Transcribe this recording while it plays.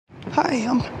Hi,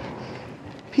 I'm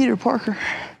Peter Parker.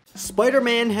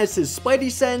 Spider-Man has his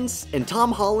Spidey sense, and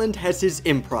Tom Holland has his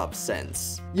improv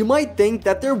sense. You might think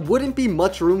that there wouldn't be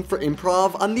much room for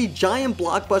improv on the giant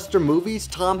blockbuster movies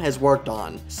Tom has worked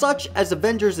on, such as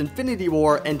Avengers: Infinity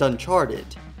War and Uncharted.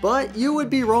 But you would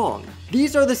be wrong.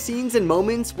 These are the scenes and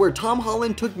moments where Tom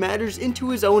Holland took matters into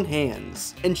his own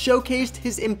hands and showcased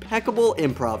his impeccable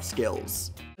improv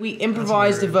skills. We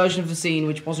improvised a version of the scene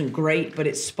which wasn't great, but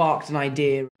it sparked an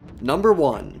idea. Number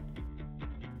 1.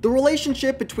 The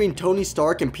relationship between Tony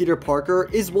Stark and Peter Parker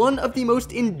is one of the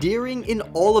most endearing in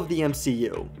all of the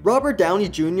MCU. Robert Downey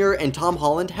Jr. and Tom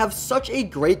Holland have such a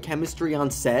great chemistry on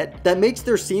set that makes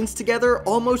their scenes together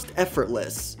almost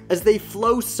effortless, as they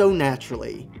flow so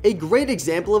naturally. A great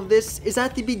example of this is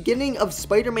at the beginning of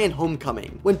Spider-Man: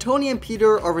 Homecoming, when Tony and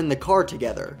Peter are in the car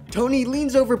together. Tony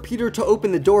leans over Peter to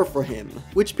open the door for him,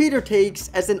 which Peter takes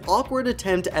as an awkward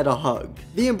attempt at a hug.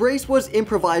 The embrace was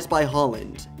improvised by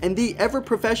Holland, and the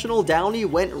ever-professional Downey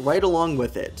went right along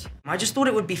with it. I just thought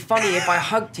it would be funny if I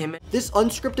hugged him. This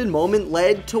unscripted moment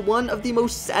led to one of the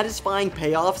most satisfying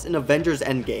payoffs in Avengers: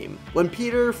 Endgame, when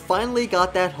Peter finally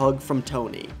got that hug from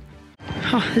Tony.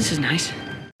 Oh, this is nice.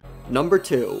 Number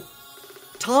 2.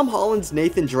 Tom Holland's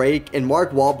Nathan Drake and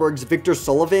Mark Wahlberg's Victor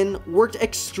Sullivan worked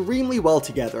extremely well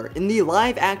together in the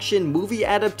live-action movie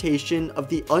adaptation of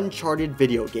the Uncharted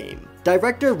video game.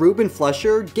 Director Ruben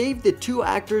Fleischer gave the two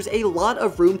actors a lot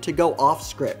of room to go off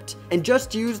script and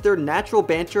just used their natural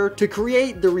banter to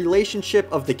create the relationship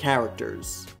of the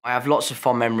characters. I have lots of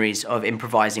fond memories of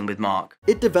improvising with Mark.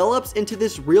 It develops into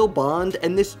this real bond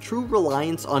and this true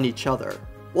reliance on each other.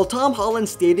 While Tom Holland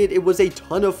stated it was a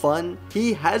ton of fun,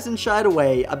 he hasn't shied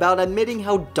away about admitting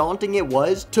how daunting it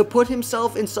was to put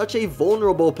himself in such a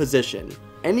vulnerable position.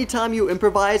 Anytime you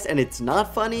improvise and it's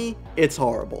not funny, it's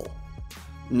horrible.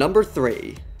 Number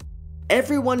 3.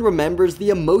 Everyone remembers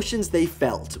the emotions they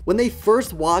felt when they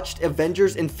first watched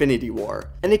Avengers: Infinity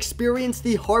War and experienced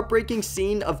the heartbreaking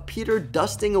scene of Peter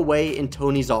dusting away in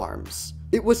Tony's arms.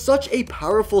 It was such a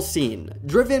powerful scene,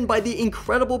 driven by the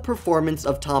incredible performance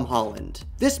of Tom Holland.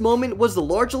 This moment was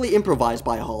largely improvised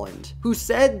by Holland, who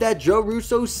said that Joe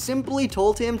Russo simply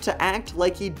told him to act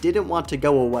like he didn't want to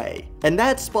go away. And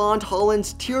that spawned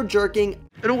Holland's tear-jerking,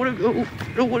 I don't want to go.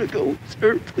 I don't want to go,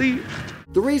 sir, please.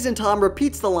 The reason Tom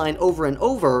repeats the line over and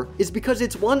over is because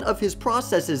it's one of his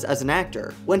processes as an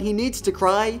actor. When he needs to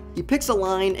cry, he picks a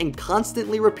line and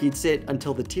constantly repeats it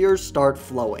until the tears start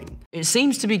flowing. It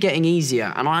seems to be getting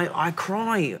easier, and I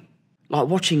cry like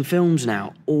watching films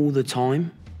now all the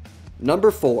time. Number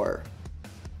 4.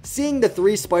 Seeing the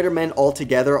three Spider-Men all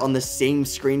together on the same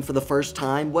screen for the first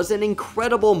time was an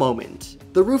incredible moment.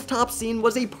 The rooftop scene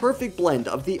was a perfect blend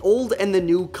of the old and the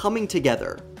new coming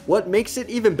together. What makes it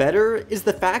even better is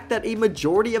the fact that a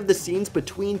majority of the scenes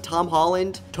between Tom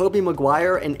Holland, Tobey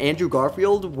Maguire, and Andrew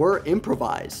Garfield were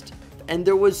improvised. And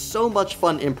there was so much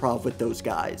fun improv with those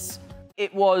guys.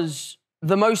 It was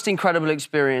the most incredible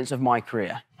experience of my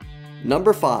career.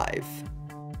 Number 5.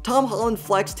 Tom Holland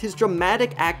flexed his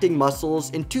dramatic acting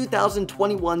muscles in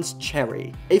 2021's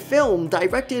Cherry, a film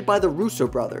directed by the Russo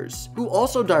brothers, who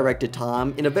also directed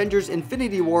Tom in Avengers: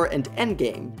 Infinity War and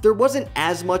Endgame. There wasn't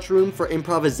as much room for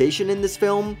improvisation in this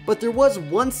film, but there was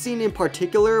one scene in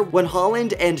particular when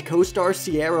Holland and co-star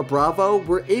Sierra Bravo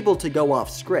were able to go off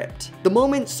script. The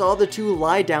moment saw the two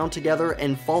lie down together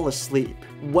and fall asleep,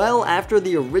 well after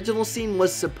the original scene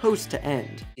was supposed to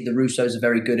end. The Russos are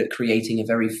very good at creating a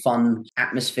very fun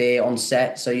atmosphere on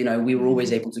set, so, you know, we were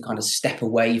always able to kind of step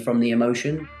away from the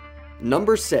emotion.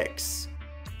 Number 6.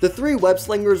 The three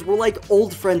web-slingers were like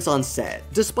old friends on set,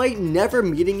 despite never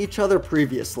meeting each other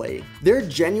previously. Their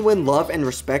genuine love and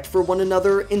respect for one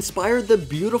another inspired the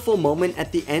beautiful moment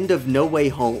at the end of No Way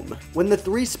Home, when the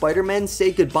three Spider-Men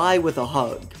say goodbye with a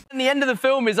hug. And the end of the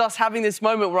film is us having this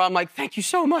moment where I'm like, thank you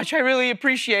so much, I really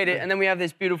appreciate it. And then we have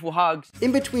this beautiful hug.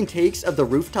 In between takes of the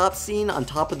rooftop scene on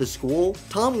top of the school,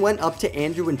 Tom went up to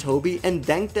Andrew and Tobey and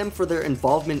thanked them for their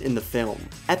involvement in the film.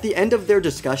 At the end of their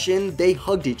discussion, they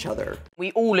hugged each other.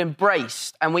 We all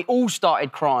embraced and we all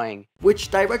started crying.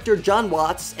 Which director John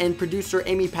Watts and producer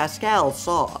Amy Pascal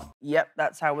saw. Yep,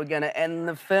 that's how we're gonna end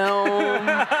the film.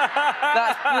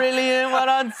 That's brilliant, well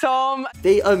done, Tom.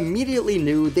 They immediately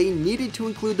knew they needed to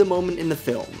include the moment in the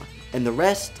film, and the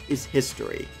rest is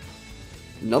history.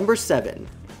 Number 7.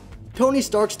 Tony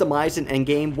Stark's demise in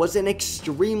Endgame was an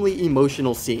extremely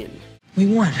emotional scene. We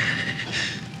won.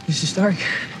 Mr. Stark.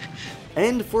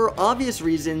 And for obvious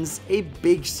reasons, a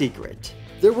big secret.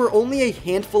 There were only a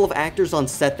handful of actors on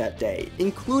set that day,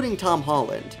 including Tom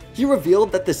Holland. He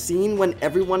revealed that the scene when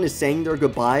everyone is saying their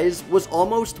goodbyes was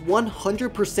almost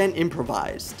 100%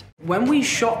 improvised. When we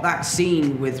shot that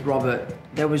scene with Robert,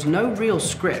 there was no real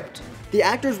script. The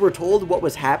actors were told what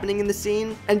was happening in the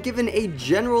scene and given a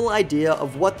general idea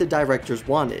of what the directors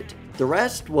wanted. The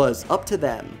rest was up to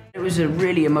them. It was a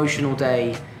really emotional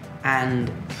day,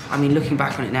 and I mean, looking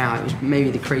back on it now, it was maybe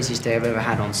the craziest day I've ever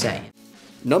had on set.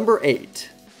 Number 8.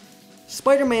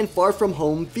 Spider-Man Far From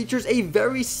Home features a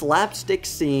very slapstick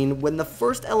scene when the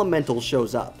first elemental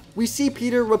shows up. We see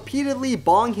Peter repeatedly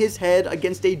bang his head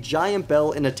against a giant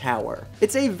bell in a tower.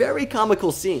 It's a very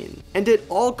comical scene, and it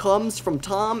all comes from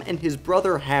Tom and his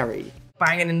brother Harry.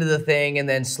 Banging into the thing and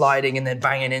then sliding and then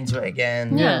banging into it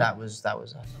again. Yeah. That was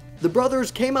us. The brothers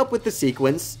came up with the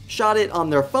sequence, shot it on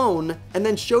their phone, and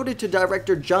then showed it to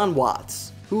director John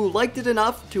Watts, who liked it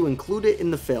enough to include it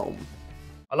in the film.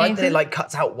 I like that it like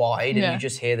cuts out wide and Yeah. you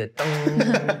just hear the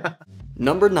dong.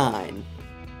 Number 9.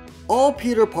 All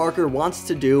Peter Parker wants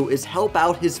to do is help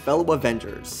out his fellow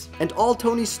Avengers, and all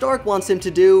Tony Stark wants him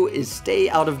to do is stay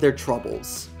out of their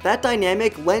troubles. That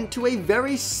dynamic led to a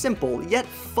very simple yet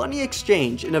funny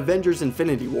exchange in Avengers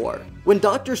Infinity War. When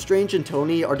Doctor Strange and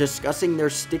Tony are discussing their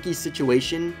sticky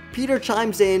situation, Peter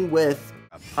chimes in with,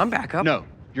 I'm back up. No,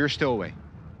 you're still away.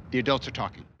 The adults are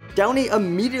talking. Downey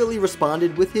immediately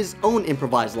responded with his own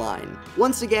improvised line,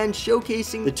 once again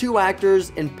showcasing the two actors'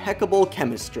 impeccable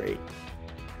chemistry.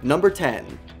 Number 10.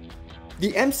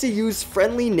 The MCU's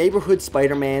friendly neighborhood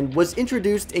Spider-Man was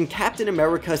introduced in Captain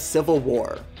America Civil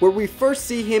War, where we first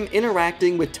see him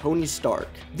interacting with Tony Stark.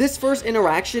 This first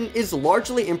interaction is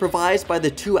largely improvised by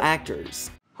the two actors.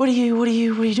 What are you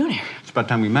doing here? It's about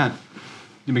time we met.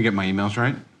 You been getting my emails,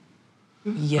 right?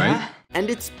 Yeah. Right? And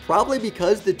it's probably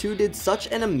because the two did such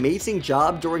an amazing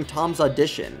job during Tom's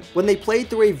audition, when they played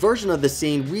through a version of the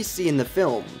scene we see in the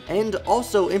film, and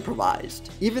also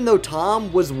improvised, even though Tom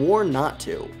was warned not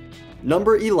to.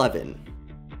 Number 11.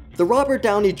 The Robert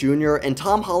Downey Jr. and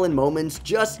Tom Holland moments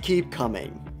just keep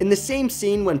coming. In the same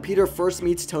scene when Peter first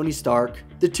meets Tony Stark,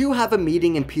 the two have a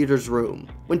meeting in Peter's room.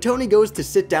 When Tony goes to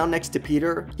sit down next to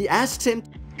Peter, he asks him,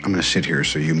 I'm gonna sit here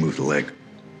so you move the leg.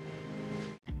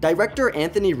 Director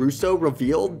Anthony Russo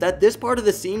revealed that this part of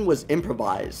the scene was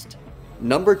improvised.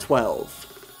 Number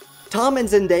 12. Tom and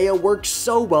Zendaya work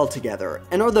so well together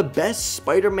and are the best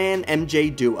Spider-Man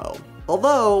MJ duo.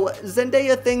 Although,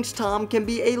 Zendaya thinks Tom can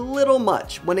be a little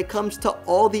much when it comes to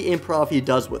all the improv he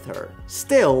does with her.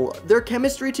 Still, their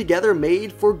chemistry together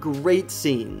made for great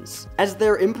scenes, as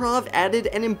their improv added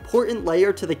an important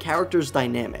layer to the character's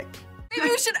dynamic. Maybe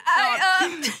we should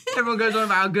Everyone goes on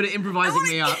about how good at improvising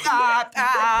we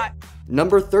are.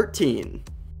 Number 13.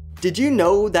 Did you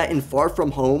know that in Far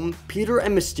From Home, Peter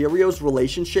and Mysterio's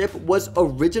relationship was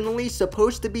originally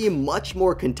supposed to be much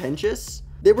more contentious?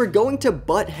 They were going to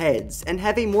butt heads and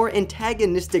have a more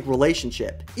antagonistic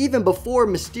relationship, even before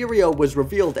Mysterio was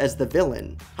revealed as the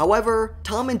villain. However,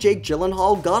 Tom and Jake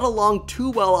Gyllenhaal got along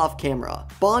too well off camera,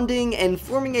 bonding and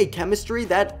forming a chemistry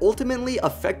that ultimately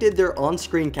affected their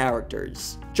on-screen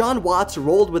characters. John Watts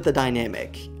rolled with the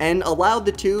dynamic, and allowed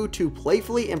the two to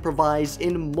playfully improvise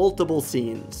in multiple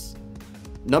scenes.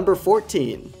 Number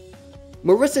 14.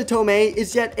 Marissa Tomei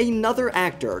is yet another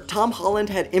actor Tom Holland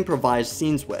had improvised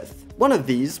scenes with. One of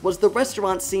these was the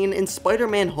restaurant scene in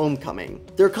Spider-Man Homecoming.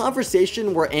 Their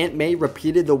conversation where Aunt May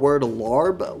repeated the word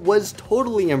larb was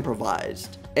totally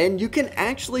improvised, and you can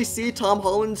actually see Tom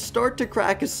Holland start to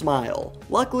crack a smile.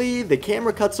 Luckily, the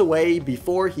camera cuts away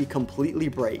before he completely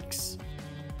breaks.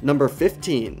 Number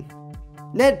 15.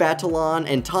 Ned Batalon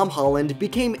and Tom Holland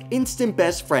became instant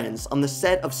best friends on the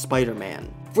set of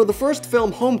Spider-Man. For the first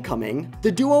film, Homecoming,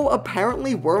 the duo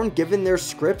apparently weren't given their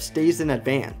scripts days in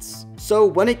advance. So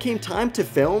when it came time to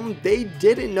film, they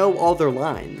didn't know all their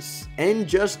lines, and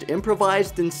just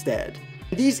improvised instead.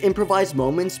 These improvised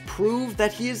moments prove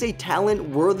that he is a talent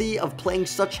worthy of playing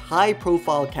such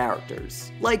high-profile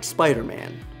characters, like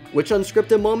Spider-Man. Which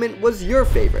unscripted moment was your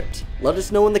favorite? Let us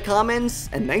know in the comments,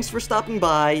 and thanks for stopping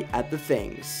by at The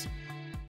Things.